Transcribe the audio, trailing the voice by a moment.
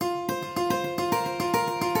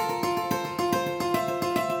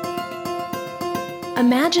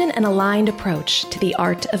Imagine an aligned approach to the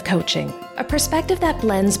art of coaching, a perspective that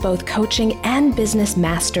blends both coaching and business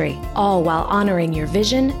mastery, all while honoring your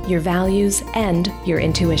vision, your values, and your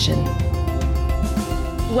intuition.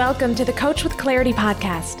 Welcome to the Coach with Clarity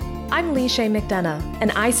podcast. I'm Leisha McDonough, an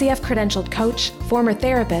ICF credentialed coach, former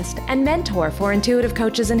therapist, and mentor for intuitive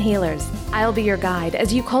coaches and healers. I'll be your guide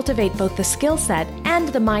as you cultivate both the skill set and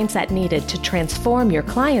the mindset needed to transform your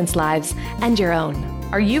clients' lives and your own.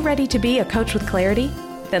 Are you ready to be a coach with clarity?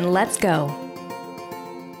 Then let's go.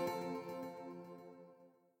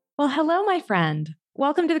 Well, hello, my friend.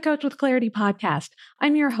 Welcome to the Coach with Clarity podcast.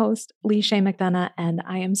 I'm your host, Leisha McDonough, and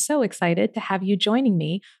I am so excited to have you joining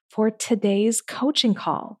me for today's coaching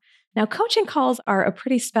call. Now, coaching calls are a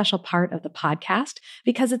pretty special part of the podcast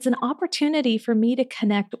because it's an opportunity for me to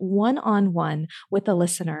connect one-on-one with the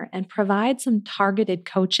listener and provide some targeted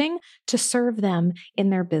coaching to serve them in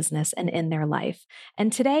their business and in their life.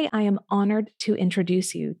 And today I am honored to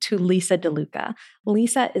introduce you to Lisa DeLuca.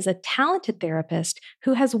 Lisa is a talented therapist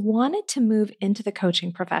who has wanted to move into the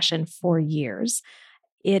coaching profession for years.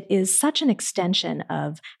 It is such an extension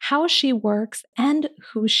of how she works and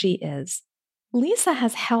who she is. Lisa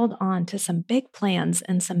has held on to some big plans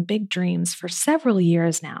and some big dreams for several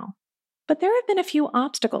years now. But there have been a few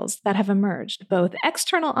obstacles that have emerged, both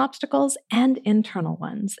external obstacles and internal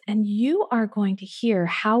ones. And you are going to hear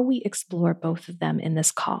how we explore both of them in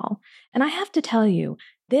this call. And I have to tell you,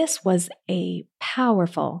 this was a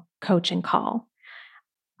powerful coaching call.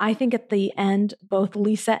 I think at the end, both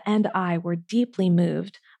Lisa and I were deeply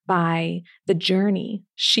moved by the journey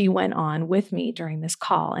she went on with me during this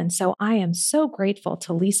call. And so I am so grateful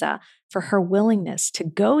to Lisa for her willingness to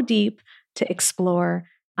go deep, to explore.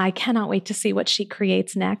 I cannot wait to see what she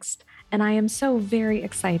creates next. And I am so very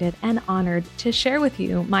excited and honored to share with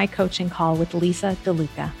you my coaching call with Lisa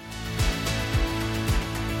DeLuca.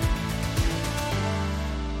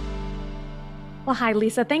 Well, hi,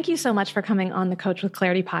 Lisa. Thank you so much for coming on the Coach with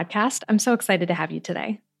Clarity podcast. I'm so excited to have you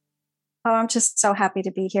today. Oh, I'm just so happy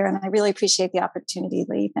to be here. And I really appreciate the opportunity,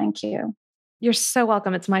 Lee. Thank you. You're so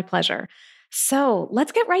welcome. It's my pleasure. So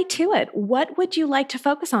let's get right to it. What would you like to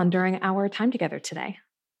focus on during our time together today?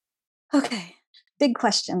 Okay, big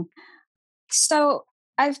question. So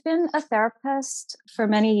I've been a therapist for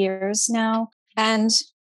many years now, and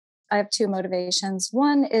I have two motivations.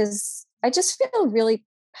 One is I just feel really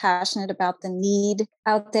passionate about the need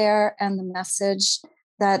out there and the message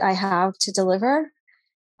that I have to deliver.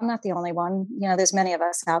 I'm not the only one. There's many of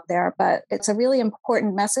us out there, but it's a really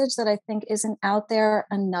important message that I think isn't out there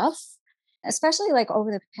enough, especially like over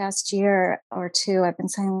the past year or two. I've been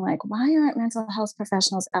saying like, why aren't mental health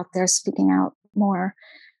professionals out there speaking out more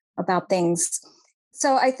about things?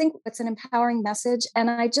 So I think it's an empowering message, and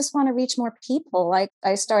I just want to reach more people. Like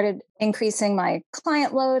I started increasing my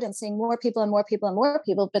client load and seeing more people and more people and more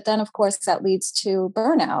people. But then, of course, that leads to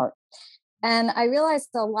burnout. And I realized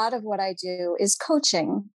a lot of what I do is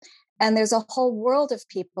coaching. And there's a whole world of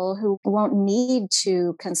people who won't need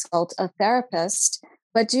to consult a therapist,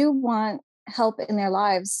 but do want help in their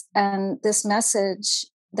lives. And this message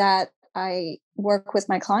that I work with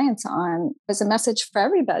my clients on is a message for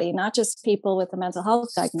everybody, not just people with a mental health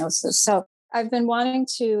diagnosis. So I've been wanting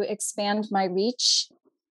to expand my reach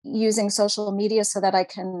using social media so that I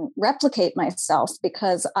can replicate myself,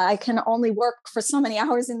 because I can only work for so many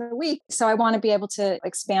hours in the week. So I want to be able to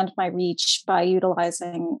expand my reach by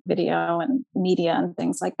utilizing video and media and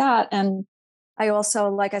things like that. And I also,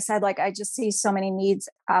 like I said, I just see so many needs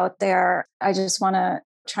out there. I just want to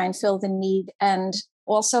try and fill the need. And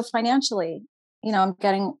also financially, I'm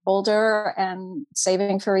getting older and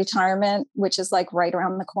saving for retirement, which is like right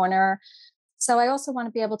around the corner. So I also want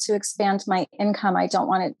to be able to expand my income. I don't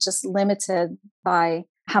want it just limited by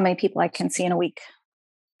how many people I can see in a week.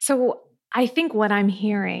 So I think what I'm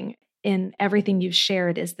hearing in everything you've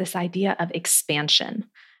shared is this idea of expansion.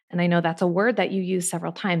 And I know that's a word that you use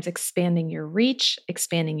several times: expanding your reach,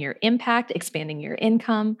 expanding your impact, expanding your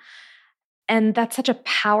income. And that's such a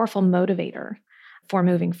powerful motivator for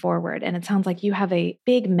moving forward. And it sounds like you have a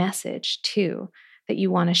big message too that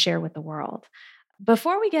you want to share with the world.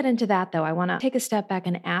 Before we get into that, though, I want to take a step back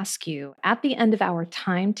and ask you, at the end of our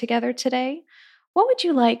time together today, what would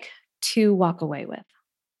you like to walk away with?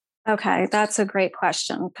 Okay, that's a great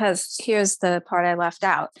question, because here's the part I left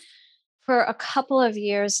out. For a couple of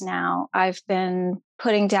years now, I've been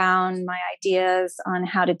putting down my ideas on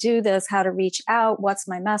how to do this, how to reach out, what's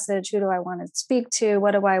my message, who do I want to speak to,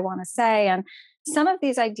 what do I want to say? And some of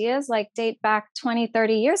these ideas date back 20,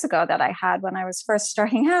 30 years ago that I had when I was first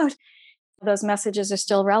starting out. Those messages are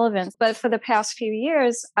still relevant. But for the past few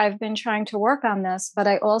years, I've been trying to work on this, but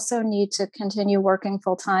I also need to continue working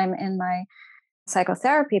full time in my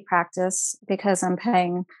psychotherapy practice because I'm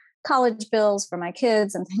paying college bills for my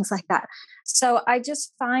kids and things like that. So I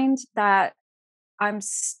just find that I'm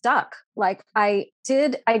stuck. Like I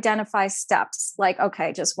did identify steps, like,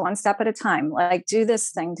 okay, just one step at a time, like do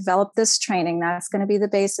this thing, develop this training. That's going to be the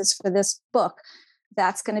basis for this book.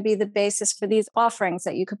 That's going to be the basis for these offerings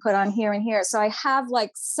that you could put on here and here. So I have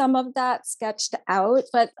like some of that sketched out,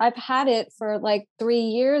 but I've had it for like 3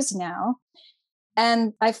 years now.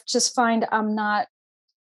 And I just find I'm not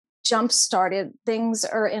jump started. Things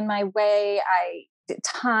are in my way.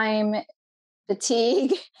 Time,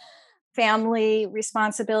 fatigue, family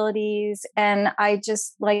responsibilities. And I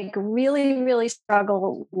just like really, really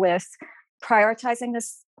struggle with prioritizing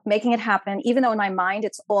this, making it happen, even though in my mind,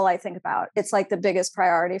 it's all I think about. It's like the biggest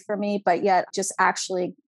priority for me, but yet just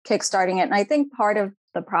actually kickstarting it. And I think part of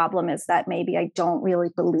the problem is that maybe I don't really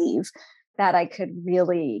believe that I could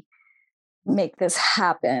really make this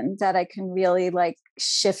happen, that I can really like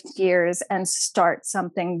shift gears and start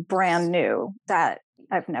something brand new that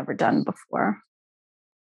I've never done before.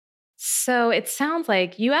 So it sounds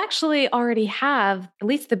like you actually already have at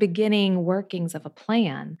least the beginning workings of a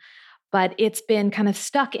plan, but it's been kind of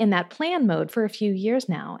stuck in that plan mode for a few years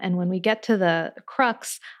now. And when we get to the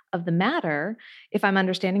crux of the matter, if I'm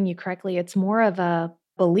understanding you correctly, it's more of a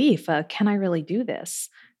belief, can I really do this?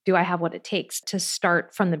 Do I have what it takes to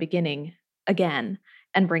start from the beginning again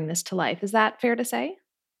and bring this to life? Is that fair to say?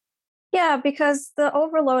 Yeah, because the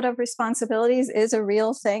overload of responsibilities is a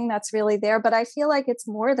real thing that's really there, but I feel like it's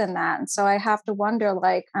more than that. And so I have to wonder,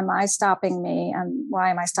 like, am I stopping me and why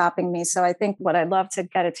am I stopping me? So I think what I'd love to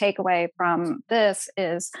get a takeaway from this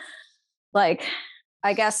is like,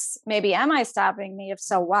 I guess maybe am I stopping me? If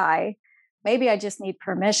so, why? Maybe I just need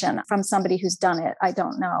permission from somebody who's done it. I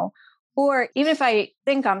don't know. Or even if I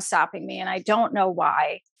think I'm stopping me and I don't know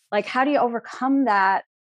why, like, how do you overcome that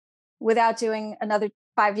without doing another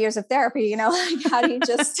 5 years of therapy? Like how do you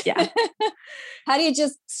just Yeah. how do you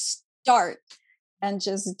just start and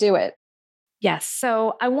just do it? Yes.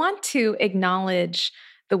 So I want to acknowledge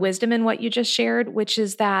the wisdom in what you just shared, which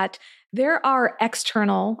is that there are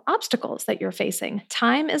external obstacles that you're facing.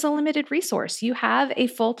 Time is a limited resource. You have a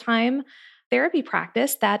full-time therapy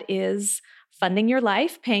practice that is funding your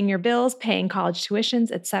life, paying your bills, paying college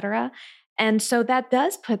tuitions, et cetera. And so that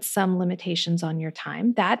does put some limitations on your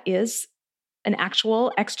time. That is an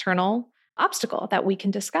actual external obstacle that we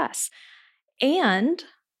can discuss. And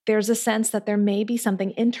there's a sense that there may be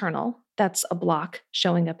something internal that's a block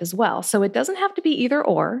showing up as well. So it doesn't have to be either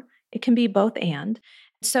or, it can be both and.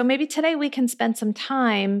 So maybe today we can spend some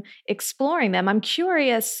time exploring them. I'm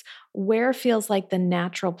curious where feels like the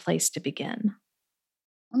natural place to begin.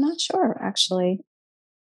 I'm not sure, actually.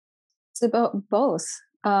 It's about both.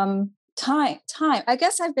 Time. I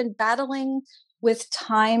guess I've been battling with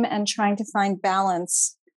time and trying to find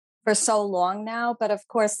balance for so long now. But of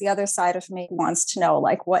course, the other side of me wants to know,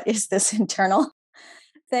 like, what is this internal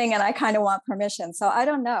thing? And I kind of want permission. So I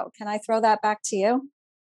don't know. Can I throw that back to you?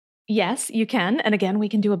 Yes, you can. And again, we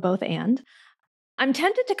can do a both and. I'm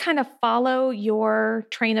tempted to kind of follow your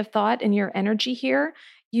train of thought and your energy here.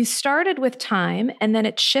 You started with time and then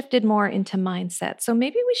it shifted more into mindset. So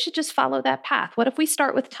maybe we should just follow that path. What if we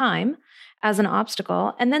start with time as an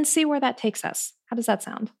obstacle and then see where that takes us? How does that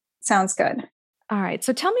sound? Sounds good. All right.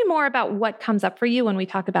 So tell me more about what comes up for you when we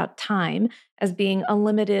talk about time as being a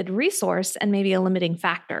limited resource and maybe a limiting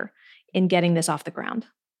factor in getting this off the ground.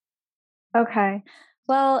 Okay.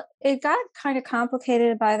 Well, it got kind of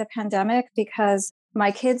complicated by the pandemic because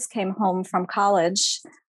my kids came home from college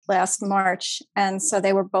last March. And so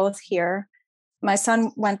they were both here. My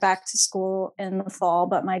son went back to school in the fall,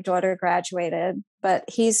 but my daughter graduated, but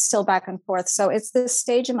he's still back and forth. So it's this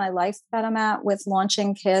stage in my life that I'm at with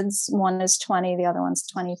launching kids. One is 20, the other one's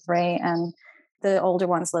 23, and the older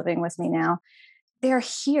one's living with me now. They're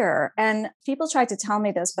here. And people tried to tell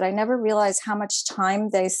me this, but I never realized how much time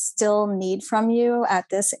they still need from you at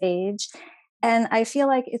this age. And I feel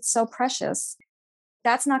like it's so precious.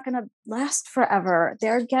 That's not going to last forever.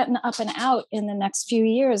 They're getting up and out in the next few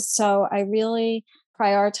years. So I really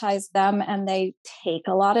prioritize them and they take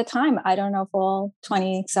a lot of time. I don't know if all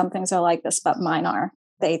 20 somethings are like this, but mine are.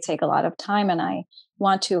 They take a lot of time and I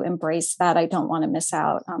want to embrace that. I don't want to miss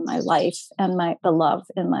out on my life and the love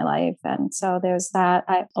in my life. And so there's that.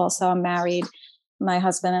 I also am married. My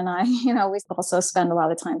husband and I, we also spend a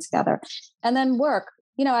lot of time together. And then work.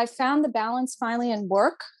 I found the balance finally in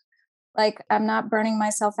work. Like I'm not burning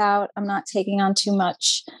myself out. I'm not taking on too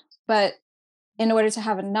much. But in order to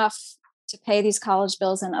have enough to pay these college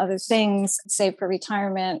bills and other things, save for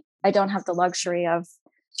retirement, I don't have the luxury of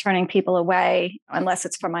turning people away unless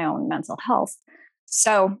it's for my own mental health.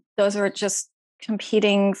 So those are just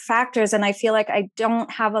competing factors. And I feel like I don't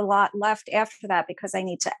have a lot left after that because I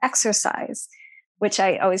need to exercise, which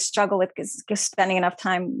I always struggle with because spending enough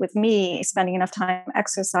time with me, spending enough time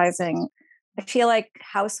exercising. I feel like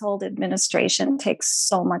household administration takes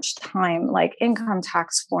so much time, like income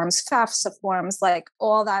tax forms, FAFSA forms, like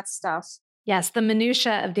all that stuff. Yes, the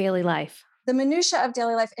minutia of daily life. The minutia of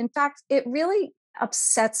daily life. In fact, it really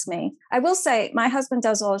upsets me. I will say my husband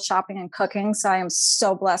does all the shopping and cooking, so I am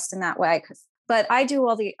so blessed in that way. But I do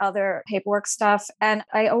all the other paperwork stuff, and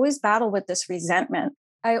I always battle with this resentment.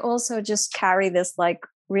 I also just carry this like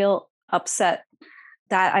real upset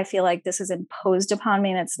that I feel like this is imposed upon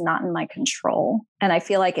me and it's not in my control. And I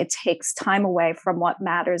feel like it takes time away from what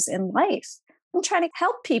matters in life. I'm trying to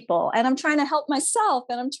help people and I'm trying to help myself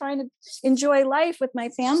and I'm trying to enjoy life with my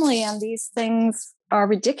family. And these things are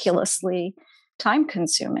ridiculously time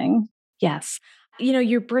consuming. Yes.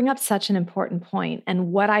 You bring up such an important point.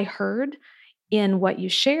 And what I heard in what you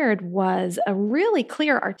shared was a really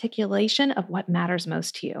clear articulation of what matters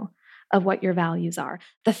most to you, of what your values are.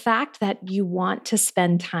 The fact that you want to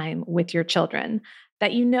spend time with your children,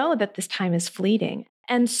 that you know that this time is fleeting.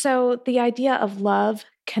 And so the idea of love,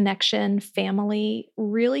 connection, family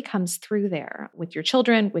really comes through there with your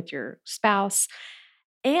children, with your spouse.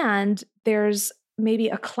 And there's maybe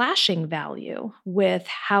a clashing value with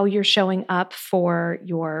how you're showing up for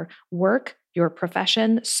your work, your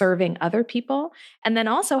profession, serving other people, and then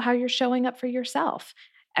also how you're showing up for yourself,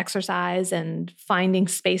 exercise and finding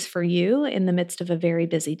space for you in the midst of a very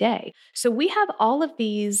busy day. So we have all of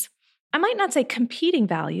these, I might not say competing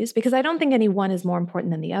values, because I don't think any one is more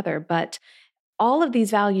important than the other, but all of these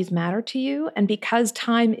values matter to you. And because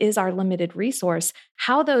time is our limited resource,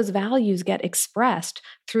 how those values get expressed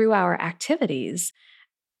through our activities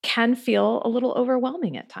can feel a little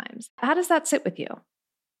overwhelming at times. How does that sit with you?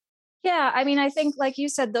 Yeah, I mean, I think, like you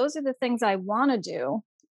said, those are the things I want to do.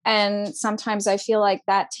 And sometimes I feel like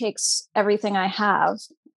that takes everything I have.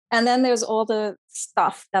 And then there's all the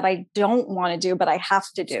stuff that I don't want to do, but I have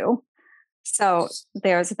to do. So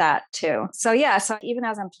there's that too. So yeah, so even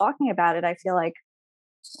as I'm talking about it, I feel like,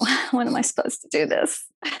 when am I supposed to do this?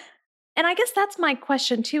 And I guess that's my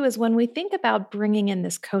question too, is when we think about bringing in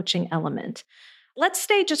this coaching element, let's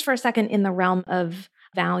stay just for a second in the realm of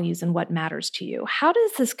values and what matters to you. How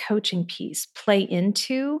does this coaching piece play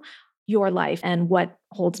into your life and what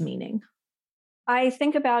holds meaning? I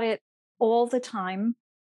think about it all the time.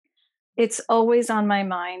 It's always on my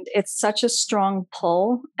mind. It's such a strong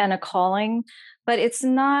pull and a calling, but it's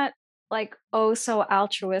not like, oh, so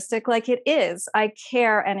altruistic. Like it is. I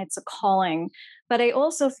care and it's a calling. But I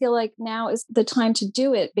also feel like now is the time to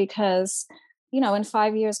do it because, in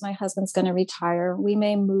 5 years, my husband's going to retire. We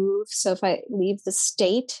may move. So if I leave the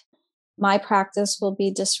state, my practice will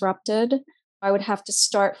be disrupted. I would have to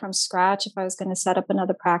start from scratch if I was going to set up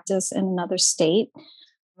another practice in another state.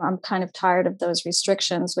 I'm kind of tired of those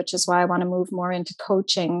restrictions, which is why I want to move more into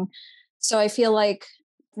coaching. So I feel like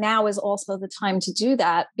now is also the time to do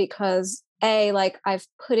that because like I've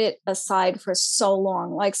put it aside for so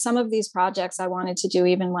long. Like some of these projects I wanted to do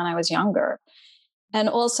even when I was younger. And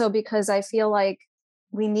also because I feel like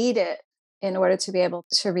we need it in order to be able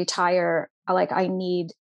to retire. Like I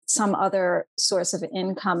need some other source of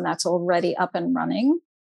income that's already up and running,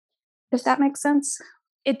 if that makes sense.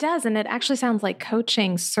 It does. And it actually sounds like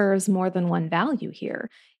coaching serves more than one value here.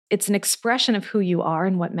 It's an expression of who you are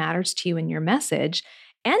and what matters to you in your message.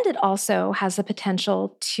 And it also has the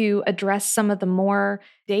potential to address some of the more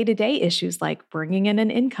day-to-day issues like bringing in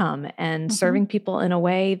an income and serving people in a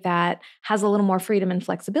way that has a little more freedom and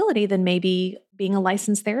flexibility than maybe being a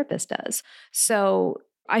licensed therapist does. So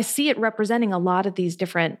I see it representing a lot of these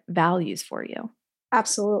different values for you.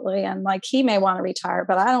 Absolutely. And like he may want to retire,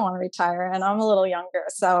 but I don't want to retire and I'm a little younger.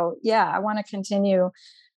 So yeah, I want to continue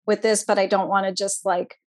with this, but I don't want to just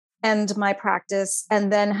like end my practice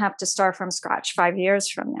and then have to start from scratch 5 years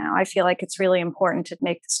from now. I feel like it's really important to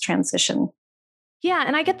make this transition. Yeah.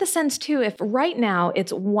 And I get the sense too, if right now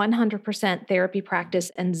it's 100% therapy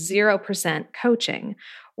practice and 0% coaching,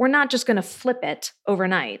 we're not just going to flip it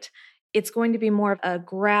overnight. It's going to be more of a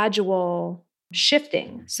gradual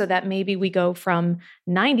shifting so that maybe we go from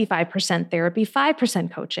 95% therapy,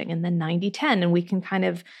 5% coaching, and then 90-10. And we can kind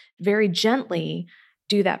of very gently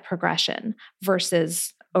do that progression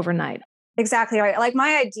versus overnight. Exactly right. Like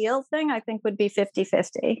my ideal thing, I think, would be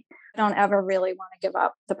 50-50. I don't ever really want to give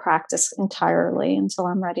up the practice entirely until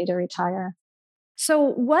I'm ready to retire. So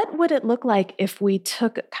what would it look like if we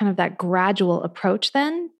took kind of that gradual approach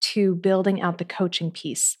then to building out the coaching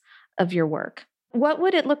piece of your work? What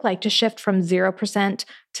would it look like to shift from 0%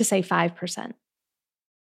 to say 5%?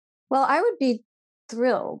 Well, I would be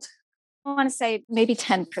thrilled want to say maybe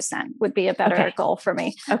 10% would be a better goal for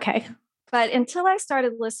me. Okay. But until I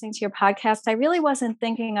started listening to your podcast, I really wasn't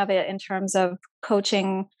thinking of it in terms of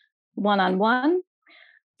coaching one-on-one.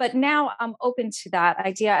 But now I'm open to that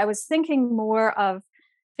idea. I was thinking more of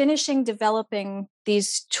finishing developing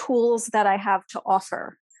these tools that I have to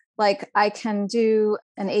offer. Like I can do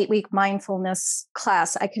an 8-week mindfulness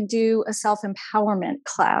class. I can do a self-empowerment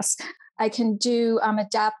class. I'm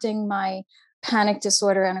adapting my panic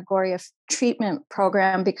disorder and agoria treatment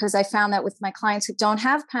program because I found that with my clients who don't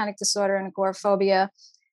have panic disorder and agoraphobia,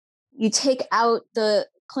 you take out the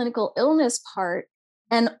clinical illness part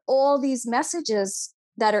and all these messages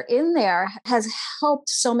that are in there has helped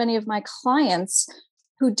so many of my clients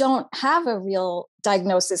who don't have a real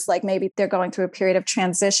diagnosis, like maybe they're going through a period of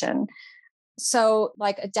transition. So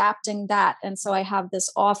like adapting that. And so I have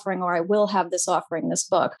this offering, or I will have this offering, this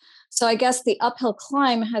book. So I guess the uphill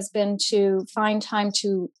climb has been to find time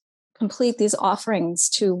to complete these offerings,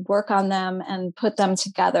 to work on them and put them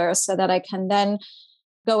together so that I can then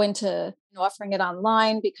go into offering it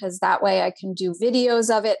online, because that way I can do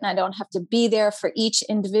videos of it and I don't have to be there for each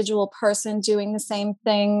individual person doing the same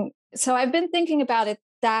thing. So I've been thinking about it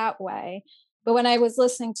that way. But when I was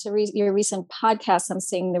listening to your recent podcast, I'm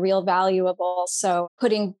seeing the real value of also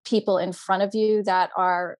putting people in front of you that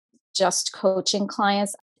are just coaching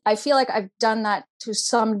clients. I feel like I've done that to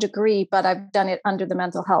some degree, but I've done it under the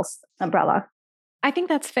mental health umbrella. I think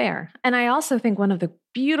that's fair. And I also think one of the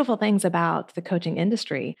beautiful things about the coaching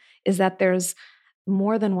industry is that there's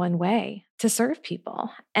more than one way to serve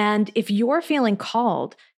people. And if you're feeling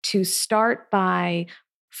called to start by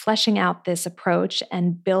fleshing out this approach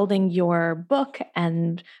and building your book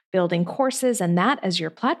and building courses and that as your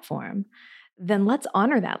platform, then let's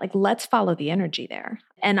honor that. Like, let's follow the energy there.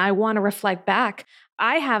 And I want to reflect back.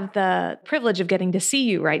 I have the privilege of getting to see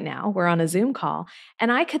you right now. We're on a Zoom call,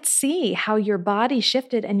 and I could see how your body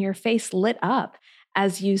shifted and your face lit up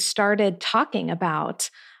as you started talking about,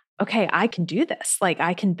 okay, I can do this. Like,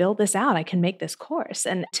 I can build this out. I can make this course.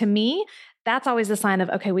 And to me, that's always a sign of,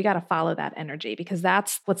 okay, we got to follow that energy, because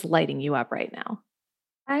that's what's lighting you up right now.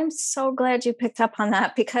 I'm so glad you picked up on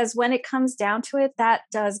that, because when it comes down to it, that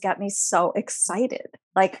does get me so excited.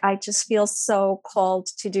 Like, I just feel so called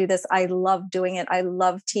to do this. I love doing it. I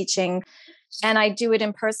love teaching, and I do it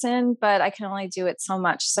in person, but I can only do it so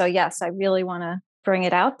much. So yes, I really want to bring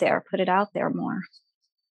it out there, put it out there more.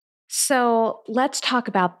 So let's talk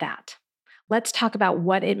about that. Let's talk about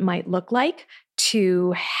what it might look like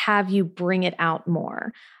to have you bring it out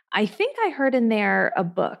more. I think I heard in there a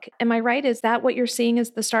book. Am I right? Is that what you're seeing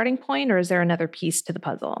as the starting point, or is there another piece to the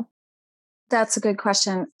puzzle? That's a good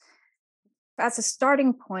question. As a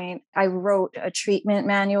starting point, I wrote a treatment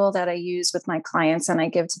manual that I use with my clients, and I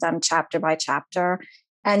give to them chapter by chapter.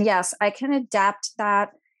 And yes, I can adapt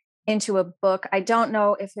that into a book. I don't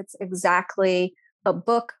know if it's exactly a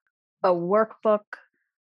book, a workbook,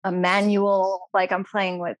 a manual. Like, I'm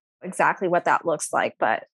playing with exactly what that looks like.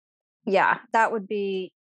 But yeah, that would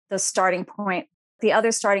be the starting point. The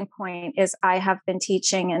other starting point is I have been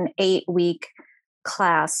teaching an 8-week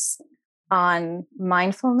class on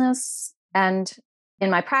mindfulness. And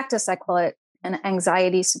in my practice, I call it an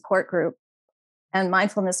anxiety support group and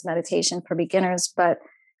mindfulness meditation for beginners. But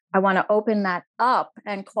I want to open that up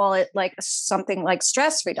and call it like something like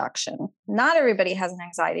stress reduction. Not everybody has an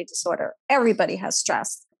anxiety disorder. Everybody has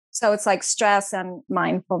stress. So it's like stress and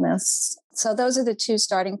mindfulness. So those are the two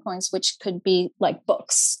starting points, which could be like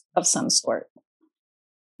books of some sort.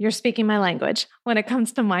 You're speaking my language when it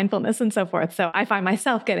comes to mindfulness and so forth. So I find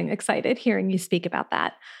myself getting excited hearing you speak about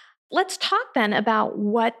that. Let's talk then about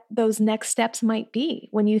what those next steps might be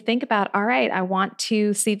when you think about, all right, I want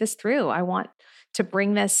to see this through. I want to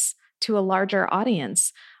bring this to a larger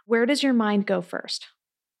audience. Where does your mind go first?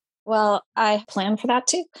 Well, I plan for that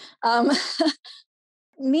too.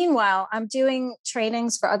 Meanwhile, I'm doing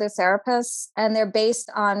trainings for other therapists, and they're based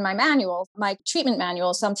on my manual, my treatment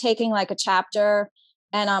manual. So I'm taking like a chapter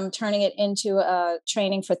and I'm turning it into a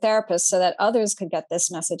training for therapists so that others could get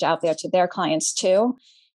this message out there to their clients too.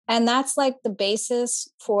 And that's like the basis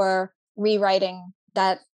for rewriting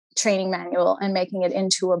that training manual and making it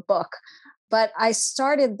into a book. But I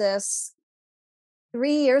started this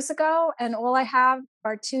 3 years ago, and all I have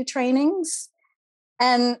are 2 trainings.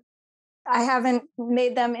 And I haven't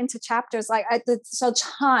made them into chapters. So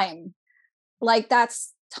time, like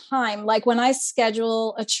that's time. Like when I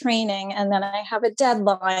schedule a training and then I have a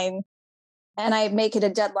deadline and I make it a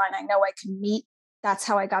deadline I know I can meet. That's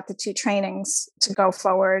how I got the 2 trainings to go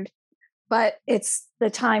forward. But it's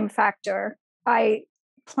the time factor. I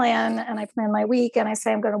plan my week and I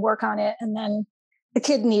say I'm going to work on it. And then the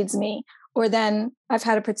kid needs me, Or then I've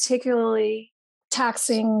had a particularly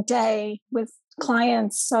taxing day with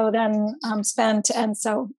clients. So then I'm spent. And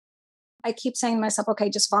so I keep saying to myself, okay,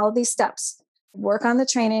 just follow these steps, work on the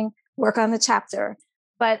training, work on the chapter.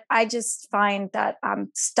 But I just find that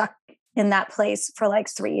I'm stuck in that place for like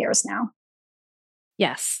 3 years now.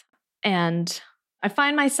 Yes. And I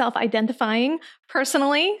find myself identifying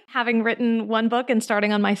personally, having written one book and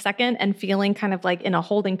starting on my second and feeling kind of like in a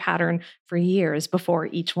holding pattern for years before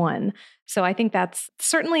each one. So I think that's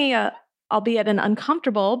certainly albeit an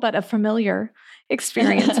uncomfortable, but a familiar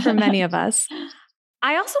experience for many of us.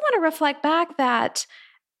 I also want to reflect back that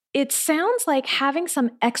it sounds like having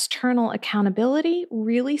some external accountability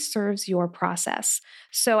really serves your process.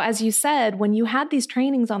 So as you said, when you had these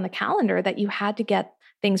trainings on the calendar that you had to get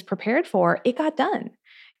things prepared for, it got done.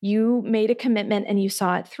 You made a commitment and you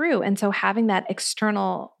saw it through. And so having that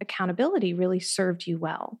external accountability really served you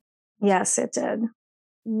well. Yes, it did.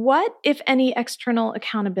 What, if any, external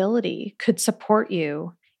accountability could support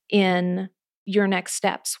you in your next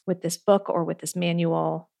steps with this book or with this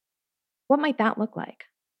manual? What might that look like?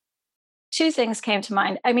 2 things came to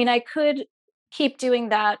mind. I mean, I could keep doing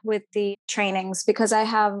that with the trainings because I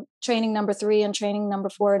have training number 3 and training number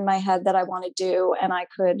 4 in my head that I want to do. And I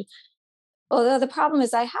could, although the problem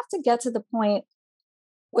is I have to get to the point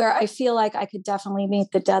where I feel like I could definitely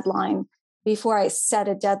meet the deadline before I set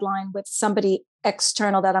a deadline with somebody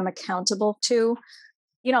external that I'm accountable to.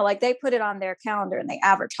 You know, like they put it on their calendar and they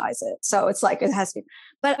advertise it. So it's like it has to be.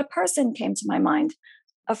 But a person came to my mind,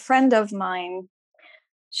 a friend of mine.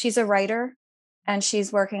 She's a writer and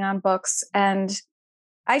she's working on books. And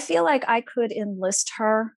I feel like I could enlist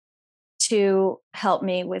her to help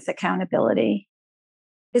me with accountability.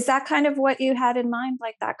 Is that kind of what you had in mind,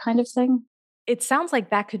 like that kind of thing? It sounds like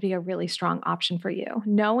that could be a really strong option for you,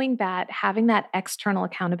 knowing that having that external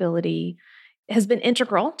accountability has been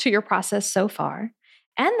integral to your process so far.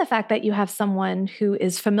 And the fact that you have someone who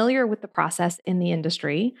is familiar with the process in the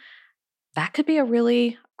industry, that could be a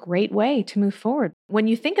really great way to move forward. When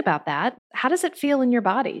you think about that, how does it feel in your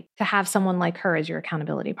body to have someone like her as your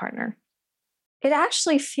accountability partner? It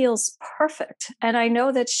actually feels perfect. And I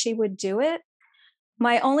know that she would do it.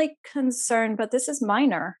 My only concern, but this is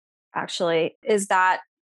minor actually, is that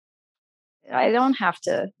I don't have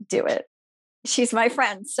to do it. She's my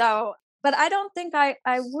friend. So, but I don't think I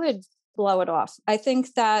would blow it off. I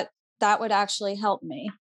think that that would actually help me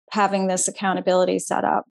having this accountability set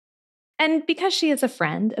up. And because she is a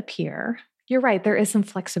friend, a peer, you're right, there is some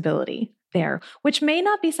flexibility there, which may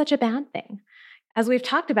not be such a bad thing. As we've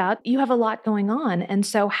talked about, you have a lot going on. And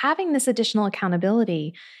so having this additional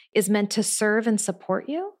accountability is meant to serve and support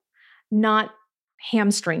you, not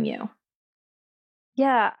hamstring you.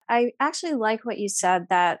 Yeah, I actually like what you said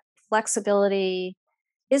that flexibility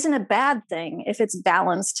isn't a bad thing if it's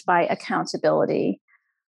balanced by accountability.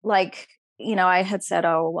 Like, you know, I had said,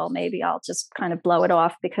 oh, well, maybe I'll just kind of blow it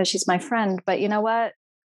off because she's my friend. But you know what?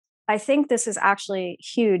 I think this is actually a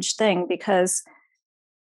huge thing because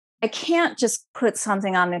I can't just put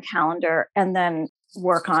something on the calendar and then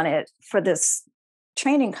work on it for this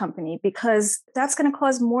training company because that's going to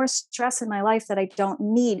cause more stress in my life that I don't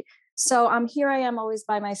need. So here I am always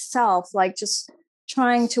by myself, like just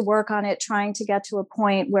trying to work on it, trying to get to a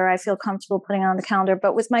point where I feel comfortable putting on the calendar.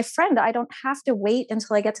 But with my friend, I don't have to wait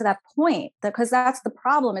until I get to that point because that's the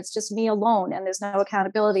problem. It's just me alone and there's no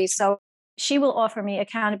accountability. So she will offer me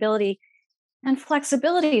accountability and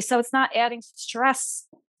flexibility. So it's not adding stress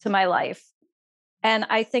to my life. And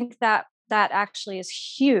I think that that actually is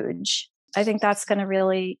huge. I think that's going to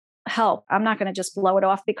really help. I'm not going to just blow it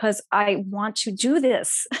off because I want to do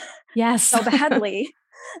this. Yes. So badly.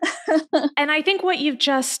 And I think what you've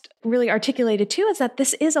just really articulated too is that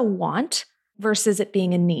this is a want versus it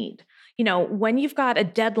being a need. You know, when you've got a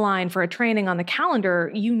deadline for a training on the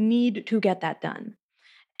calendar, you need to get that done.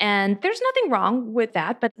 And there's nothing wrong with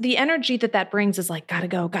that, but the energy that that brings is like, gotta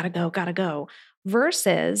go, gotta go, gotta go,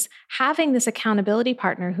 versus having this accountability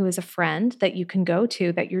partner who is a friend that you can go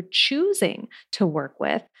to, that you're choosing to work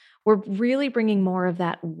with. We're really bringing more of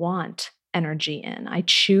that want energy in. I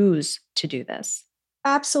choose to do this.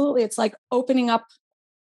 Absolutely. It's like opening up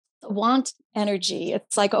want energy.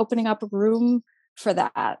 It's like opening up a room for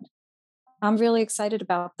that. I'm really excited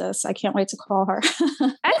about this. I can't wait to call her.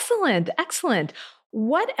 Excellent. Excellent.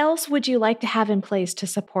 What else would you like to have in place to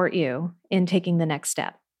support you in taking the next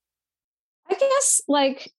step? I guess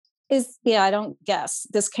I don't guess.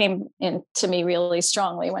 This came in to me really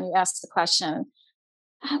strongly when you asked the question.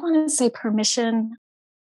 I want to say permission.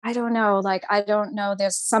 I don't know. I don't know.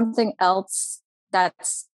 There's something else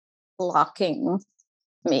that's blocking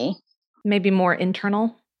me. Maybe more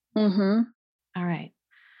internal? Mm-hmm. All right.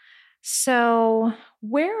 So,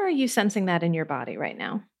 where are you sensing that in your body right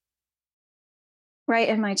now? Right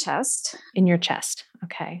in my chest, In your chest.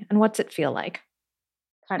 Okay. And what's it feel like?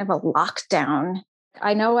 kind of a lockdown.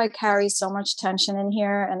 I know I carry so much tension in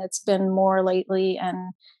here, and it's been more lately,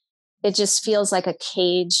 and it just feels like a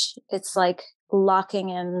cage. It's like locking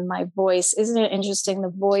in my voice. Isn't it interesting?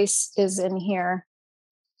 The voice is in here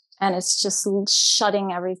and it's just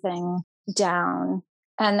shutting everything down.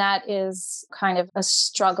 And that is kind of a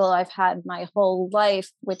struggle I've had my whole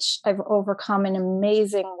life, which I've overcome in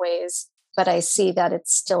amazing ways. But I see that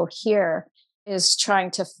it's still here, is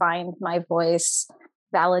trying to find my voice,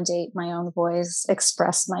 validate my own voice,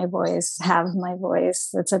 express my voice, have my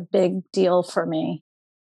voice. It's a big deal for me.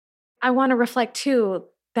 I want to reflect too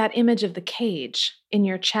that image of the cage in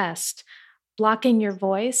your chest, blocking your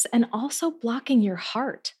voice and also blocking your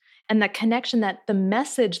heart. And that connection, that the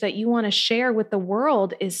message that you want to share with the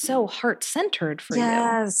world is so heart centered for you.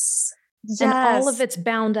 Yes. And all Yes. of it's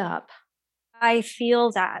bound up. I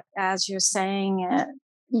feel that as you're saying it.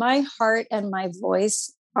 My heart and my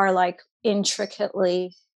voice are like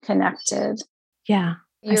intricately connected. Yeah.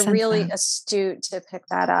 You're really astute to pick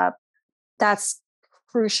that up. That's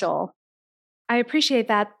crucial. I appreciate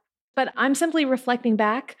that. But I'm simply reflecting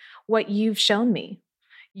back what you've shown me.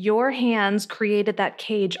 Your hands created that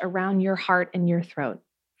cage around your heart and your throat.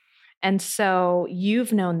 And so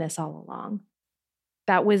you've known this all along.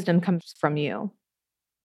 That wisdom comes from you.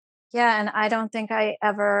 Yeah. And I don't think I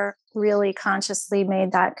ever really consciously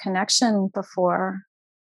made that connection before.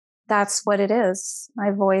 That's what it is.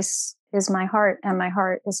 My voice is my heart, and my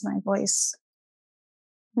heart is my voice.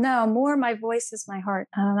 No, more my voice is my heart.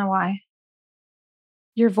 I don't know why.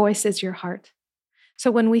 Your voice is your heart. So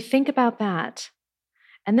when we think about that,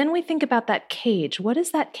 and then we think about that cage, what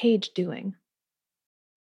is that cage doing?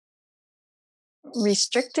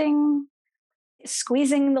 Restricting,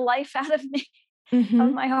 squeezing the life out of me,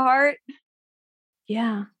 of my heart.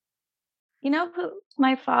 Yeah. You know who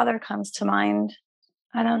my father comes to mind?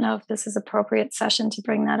 I don't know if this is appropriate session to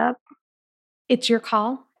bring that up. It's your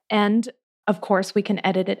call. And of course, we can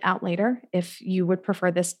edit it out later if you would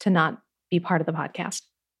prefer this to not be part of the podcast.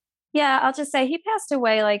 Yeah, I'll just say he passed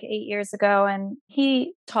away like 8 years ago, and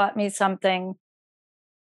he taught me something.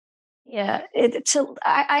 Yeah,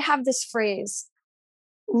 I have this phrase: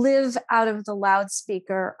 live out of the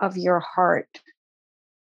loudspeaker of your heart.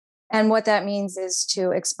 And what that means is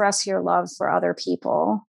to express your love for other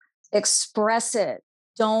people. Express it.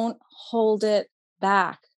 Don't hold it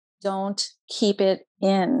back. Don't keep it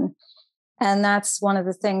in. And that's one of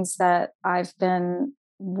the things that I've been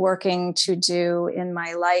working to do in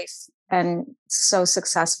my life, and so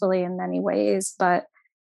successfully in many ways. But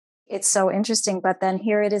it's so interesting. But then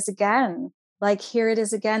here it is again. Like, here it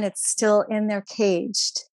is again. It's still in there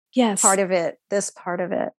caged. Yes. Part of it, this part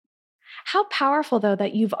of it. How powerful, though,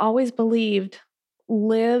 that you've always believed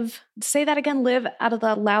say that again, live out of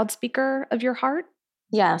the loudspeaker of your heart.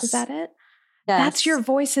 Yes. Is that it? Yes. That's your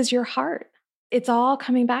voice is your heart. It's all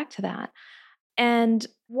coming back to that. And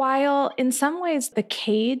while in some ways the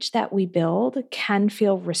cage that we build can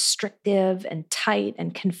feel restrictive and tight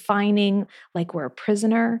and confining, like we're a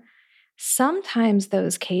prisoner, sometimes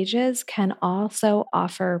those cages can also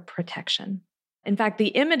offer protection. In fact, the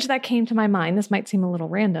image that came to my mind, this might seem a little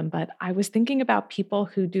random, but I was thinking about people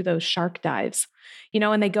who do those shark dives,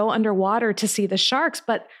 and they go underwater to see the sharks,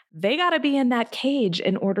 but they got to be in that cage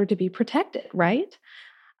in order to be protected, right?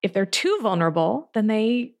 If they're too vulnerable, then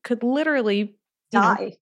they could literally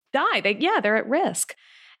die. They're at risk.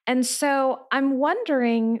 And so I'm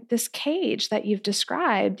wondering, this cage that you've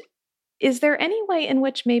described, is there any way in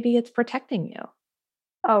which maybe it's protecting you?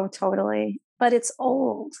 Oh, totally. But it's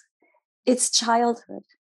old. It's childhood.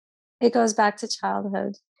 It goes back to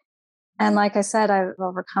childhood. And like I said, I've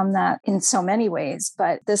overcome that in so many ways,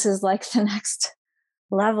 but this is like the next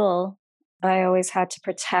level. I always had to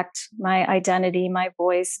protect my identity, my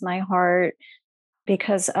voice, my heart,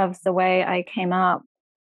 because of the way I came up.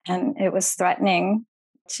 And it was threatening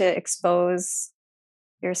to expose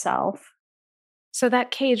yourself. So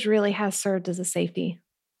that cage really has served as a safety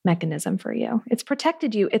mechanism for you. It's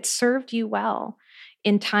protected you. It's served you well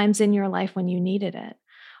in times in your life when you needed it.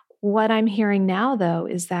 What I'm hearing now, though,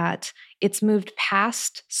 is that it's moved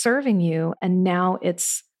past serving you, and now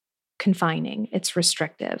it's confining, it's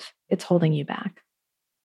restrictive, it's holding you back.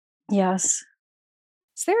 Yes.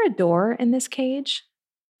 Is there a door in this cage?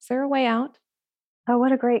 Is there a way out? Oh,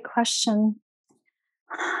 what a great question.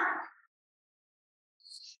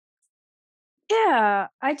 Yeah,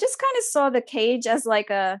 I just kind of saw the cage as like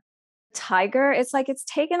a tiger. It's like it's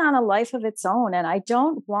taken on a life of its own. And I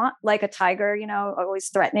don't want like a tiger, always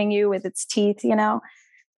threatening you with its teeth,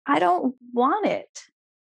 I don't want it.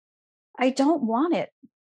 I don't want it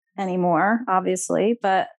anymore, obviously,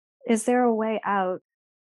 but is there a way out?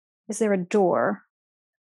 Is there a door?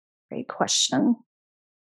 Great question.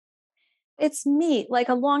 It's me. Like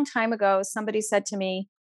a long time ago, somebody said to me,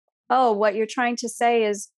 "Oh, what you're trying to say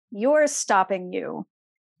is you're stopping you."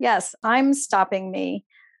 Yes, I'm stopping me.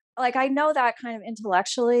 Like I know that kind of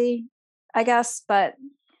intellectually, I guess, but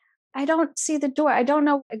I don't see the door. I don't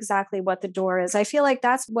know exactly what the door is. I feel like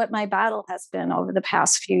that's what my battle has been over the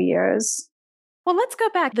past few years. Well, let's go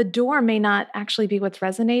back. The door may not actually be what's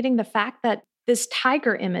resonating. The fact that this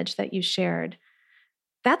tiger image that you shared,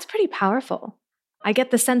 that's pretty powerful. I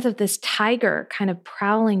get the sense of this tiger kind of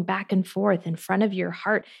prowling back and forth in front of your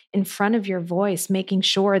heart, in front of your voice, making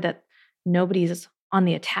sure that nobody's on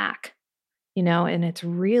the attack, and it's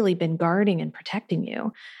really been guarding and protecting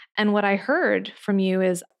you. And what I heard from you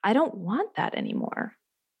is, I don't want that anymore.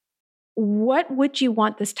 What would you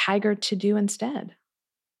want this tiger to do instead?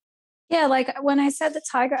 Yeah, like when I said the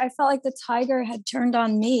tiger, I felt like the tiger had turned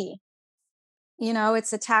on me.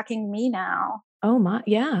 It's attacking me now. Oh my,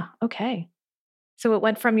 yeah, okay. So it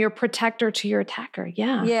went from your protector to your attacker.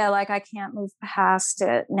 Yeah. Yeah, like I can't move past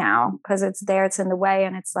it now because it's there, it's in the way,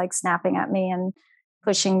 and it's like snapping at me and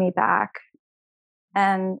pushing me back.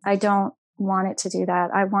 And I don't want it to do that.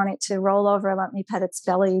 I want it to roll over and let me pet its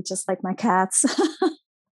belly, just like my cats.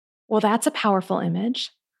 Well, that's a powerful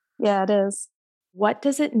image. Yeah, it is. What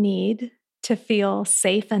does it need to feel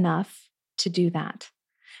safe enough to do that?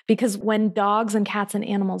 Because when dogs and cats and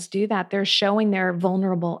animals do that, they're showing their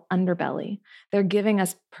vulnerable underbelly. They're giving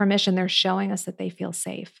us permission. They're showing us that they feel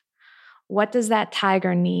safe. What does that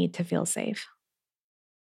tiger need to feel safe?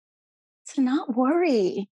 To not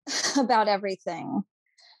worry about everything.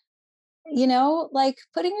 Like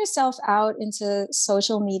putting yourself out into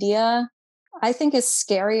social media, I think is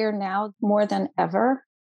scarier now more than ever.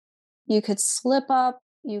 You could slip up,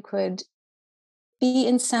 you could be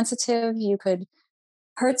insensitive, you could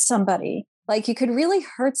hurt somebody. Like you could really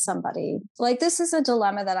hurt somebody. Like this is a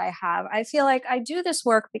dilemma that I have. I feel like I do this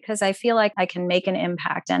work because I feel like I can make an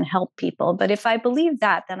impact and help people. But if I believe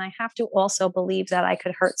that, then I have to also believe that I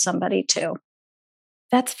could hurt somebody too.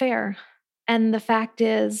 That's fair. And the fact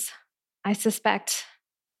is, I suspect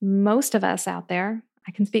most of us out there,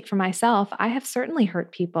 I can speak for myself, I have certainly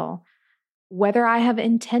hurt people. Whether I have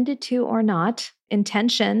intended to or not,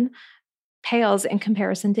 intention pales in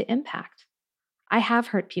comparison to impact. I have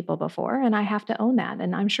hurt people before, and I have to own that.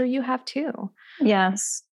 And I'm sure you have too.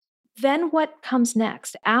 Yes. Then what comes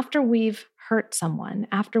next? After we've hurt someone,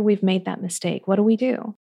 after we've made that mistake, what do we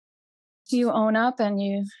do? You own up and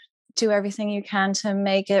you do everything you can to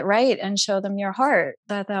make it right and show them your heart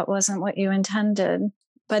that that wasn't what you intended.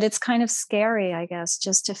 But it's kind of scary, I guess,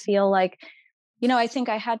 just to feel like, I think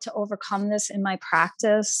I had to overcome this in my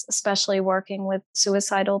practice, especially working with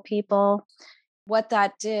suicidal people. What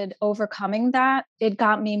that did, overcoming that, it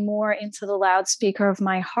got me more into the loudspeaker of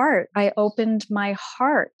my heart. I opened my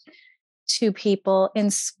heart to people in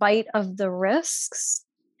spite of the risks.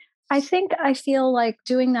 I feel like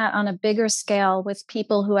doing that on a bigger scale with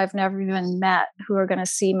people who I've never even met, who are going to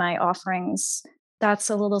see my offerings, that's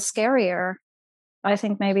a little scarier. I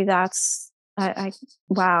think maybe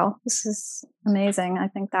wow, this is amazing. I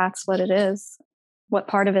think that's what it is, what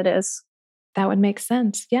part of it is. That would make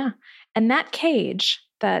sense. Yeah. And that cage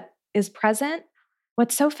that is present,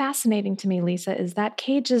 what's so fascinating to me, Lisa, is that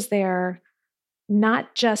cage is there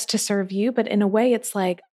not just to serve you, but in a way, it's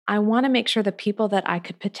like, I want to make sure the people that I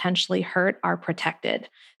could potentially hurt are protected.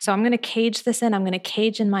 So I'm going to cage this in. I'm going to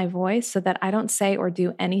cage in my voice so that I don't say or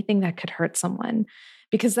do anything that could hurt someone,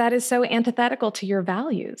 because that is so antithetical to your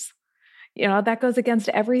values. That goes against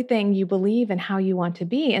everything you believe and how you want to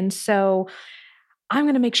be. And so I'm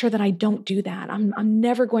going to make sure that I don't do that. I'm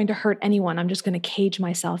never going to hurt anyone. I'm just going to cage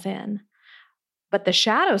myself in. But the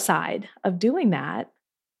shadow side of doing that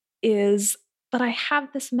is, but I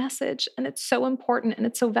have this message and it's so important and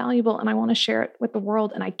it's so valuable and I want to share it with the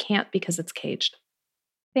world and I can't because it's caged.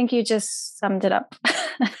 I think you just summed it up.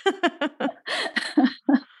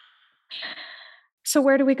 So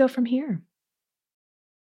where do we go from here?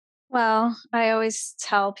 Well, I always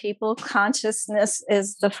tell people consciousness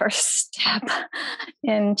is the first step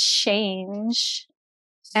in change.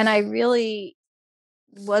 And I really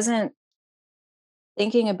wasn't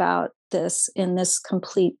thinking about this in this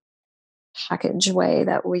complete package way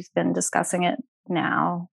that we've been discussing it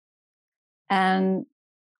now. And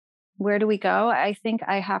where do we go? I think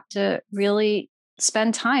I have to really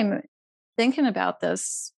spend time thinking about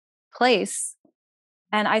this place.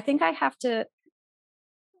 And I think I have to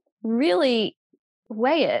really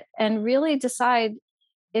weigh it and really decide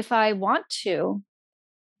if I want to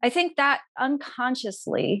I think that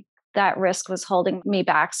unconsciously, that risk was holding me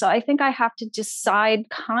back. So I think I have to decide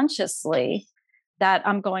consciously that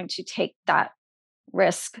I'm going to take that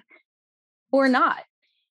risk or not,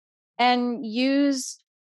 and use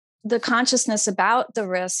the consciousness about the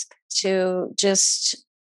risk to just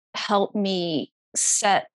help me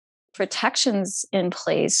set protections in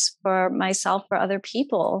place for myself, for other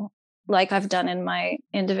people, like I've done in my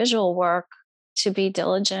individual work, to be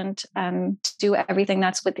diligent and do everything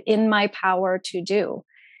that's within my power to do,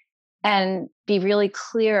 and be really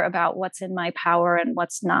clear about what's in my power and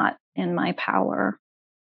what's not in my power.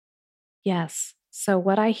 Yes. So,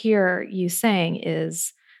 what I hear you saying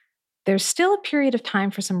is there's still a period of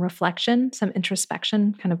time for some reflection, some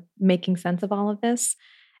introspection, kind of making sense of all of this.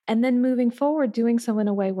 And then moving forward, doing so in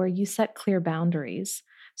a way where you set clear boundaries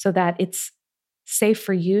so that it's safe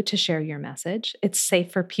for you to share your message, it's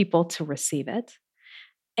safe for people to receive it.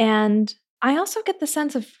 And I also get the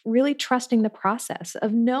sense of really trusting the process,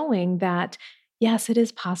 of knowing that, yes, it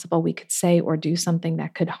is possible we could say or do something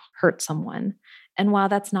that could hurt someone. And while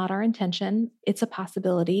that's not our intention, it's a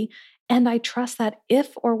possibility. And I trust that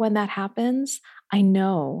if or when that happens, I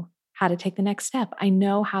know how to take the next step. I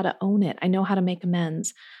know how to own it. I know how to make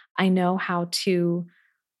amends. I know how to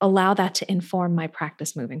allow that to inform my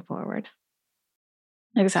practice moving forward.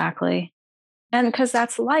 Exactly. And because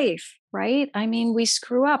that's life, right? I mean, we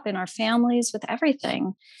screw up in our families with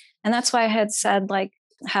everything. And that's why I had said, like,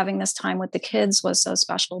 having this time with the kids was so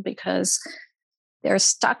special, because they're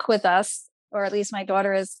stuck with us, or at least my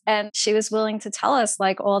daughter is. And she was willing to tell us,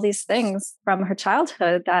 like, all these things from her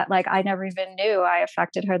childhood that, like, I never even knew I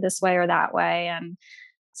affected her this way or that way. And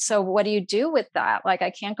so what do you do with that? Like,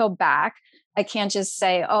 I can't go back. I can't just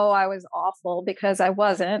say, oh, I was awful, because I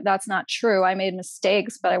wasn't. That's not true. I made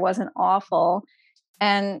mistakes, but I wasn't awful.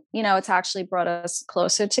 And, it's actually brought us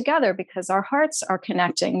closer together because our hearts are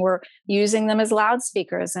connecting. We're using them as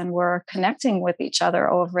loudspeakers, and we're connecting with each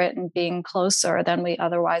other over it and being closer than we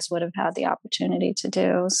otherwise would have had the opportunity to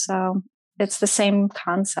do. So it's the same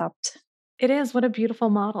concept. It is. What a beautiful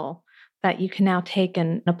model that you can now take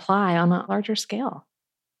and apply on a larger scale.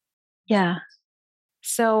 Yeah.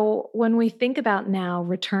 So when we think about now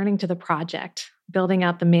returning to the project, building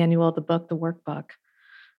out the manual, the book, the workbook,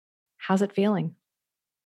 how's it feeling?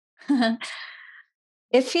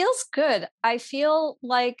 It feels good. I feel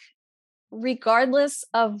like, regardless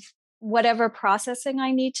of whatever processing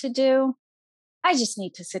I need to do, I just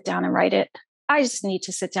need to sit down and write it. I just need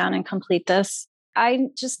to sit down and complete this. I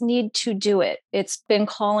just need to do it. It's been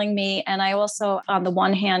calling me. And I also, on the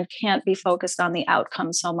one hand, can't be focused on the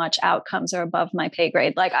outcome so much. Outcomes are above my pay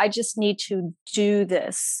grade. Like, I just need to do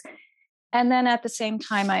this. And then at the same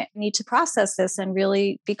time, I need to process this and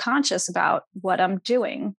really be conscious about what I'm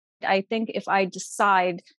doing. I think if I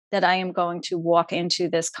decide that I am going to walk into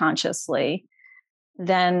this consciously,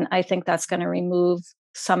 then I think that's going to remove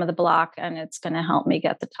some of the block, and it's going to help me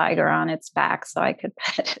get the tiger on its back so I could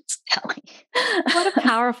pet its belly. What a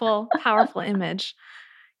powerful, powerful image.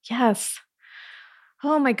 Yes.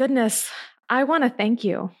 Oh my goodness. I want to thank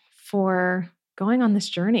you for going on this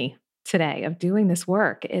journey today of doing this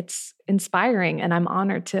work. It's inspiring, and I'm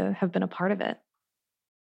honored to have been a part of it.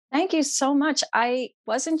 Thank you so much. I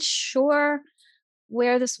wasn't sure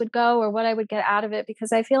where this would go or what I would get out of it,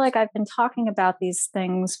 because I feel like I've been talking about these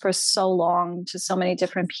things for so long to so many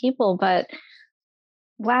different people. But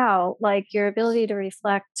wow, like, your ability to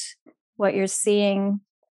reflect what you're seeing.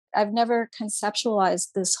 I've never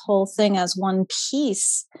conceptualized this whole thing as one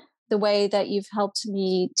piece the way that you've helped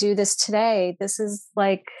me do this today. This is,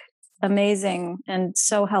 like, amazing and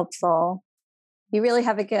so helpful. You really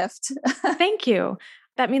have a gift. Thank you.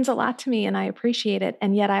 That means a lot to me, and I appreciate it.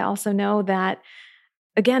 And yet I also know that,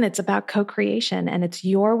 again, it's about co-creation, and it's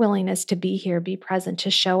your willingness to be here, be present,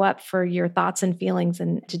 to show up for your thoughts and feelings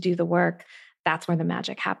and to do the work. That's where the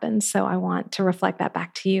magic happens. So I want to reflect that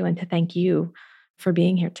back to you and to thank you for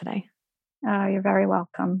being here today. Oh, you're very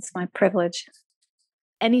welcome. It's my privilege.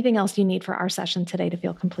 Anything else you need for our session today to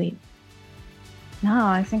feel complete? No,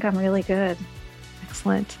 I think I'm really good.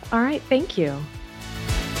 Excellent. All right. Thank you.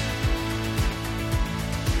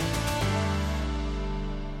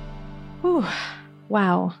 Whew.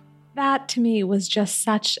 Wow. That to me was just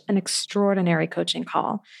such an extraordinary coaching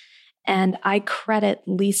call. And I credit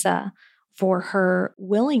Lisa for her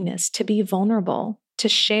willingness to be vulnerable, to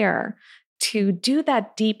share, to do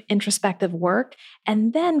that deep introspective work,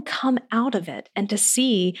 and then come out of it and to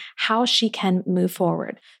see how she can move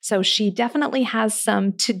forward. So she definitely has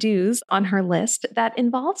some to-dos on her list that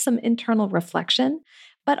involve some internal reflection,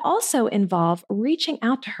 but also involve reaching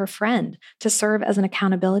out to her friend to serve as an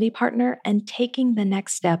accountability partner and taking the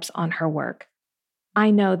next steps on her work. I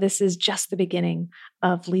know this is just the beginning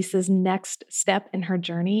of Lisa's next step in her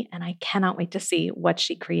journey, and I cannot wait to see what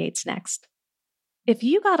she creates next. If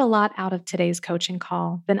you got a lot out of today's coaching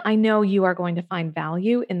call, then I know you are going to find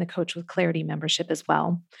value in the Coach with Clarity membership as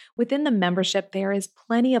well. Within the membership, there is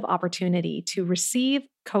plenty of opportunity to receive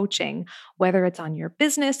coaching, whether it's on your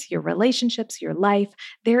business, your relationships, your life.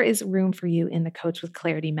 There is room for you in the Coach with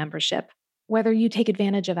Clarity membership. Whether you take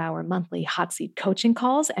advantage of our monthly hot seat coaching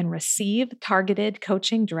calls and receive targeted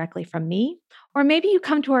coaching directly from me, or maybe you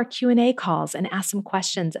come to our Q&A calls and ask some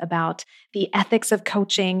questions about the ethics of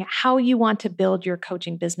coaching, how you want to build your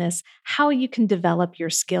coaching business, how you can develop your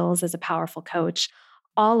skills as a powerful coach,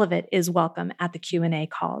 all of it is welcome at the Q&A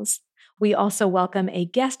calls. We also welcome a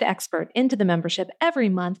guest expert into the membership every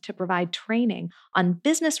month to provide training on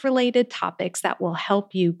business-related topics that will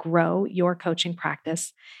help you grow your coaching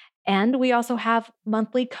practice. And we also have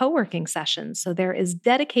monthly co-working sessions. So there is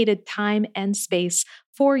dedicated time and space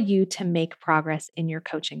for you to make progress in your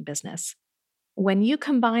coaching business. When you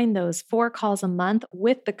combine those 4 calls a month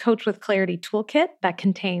with the Coach with Clarity toolkit that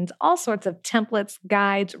contains all sorts of templates,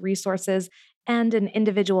 guides, resources, and an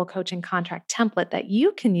individual coaching contract template that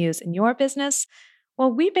you can use in your business,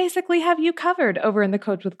 well, we basically have you covered over in the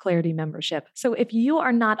Coach with Clarity membership. So if you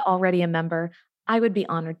are not already a member, I would be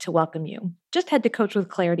honored to welcome you. Just head to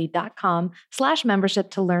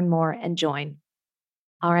coachwithclarity.com/membership to learn more and join.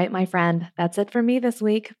 All right, my friend, that's it for me this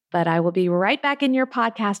week, but I will be right back in your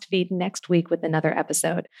podcast feed next week with another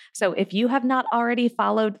episode. So if you have not already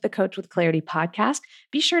followed the Coach with Clarity podcast,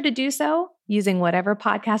 be sure to do so using whatever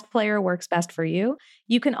podcast player works best for you.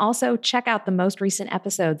 You can also check out the most recent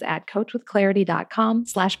episodes at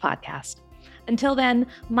coachwithclarity.com/podcast. Until then,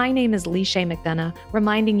 my name is Lisha McDonough,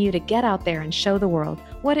 reminding you to get out there and show the world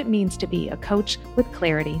what it means to be a coach with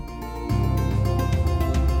clarity.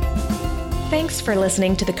 Thanks for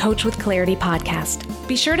listening to the Coach with Clarity podcast.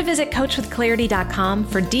 Be sure to visit coachwithclarity.com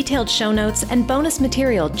for detailed show notes and bonus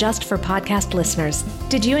material just for podcast listeners.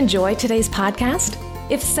 Did you enjoy today's podcast?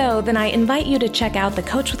 If so, then I invite you to check out the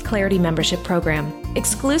Coach with Clarity membership program,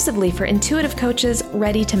 exclusively for intuitive coaches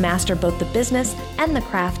ready to master both the business and the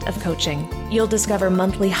craft of coaching. You'll discover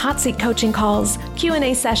monthly hot seat coaching calls,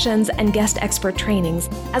 Q&A sessions, and guest expert trainings,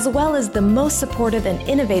 as well as the most supportive and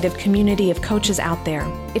innovative community of coaches out there.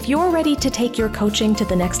 If you're ready to take your coaching to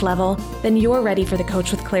the next level, then you're ready for the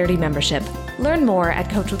Coach with Clarity membership. Learn more at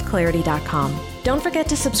coachwithclarity.com. Don't forget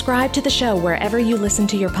to subscribe to the show wherever you listen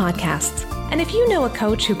to your podcasts. And if you know a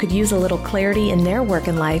coach who could use a little clarity in their work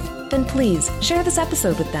and life, then please share this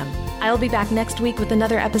episode with them. I'll be back next week with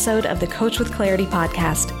another episode of the Coach with Clarity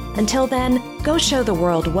podcast. Until then, go show the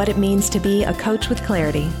world what it means to be a coach with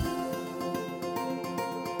clarity.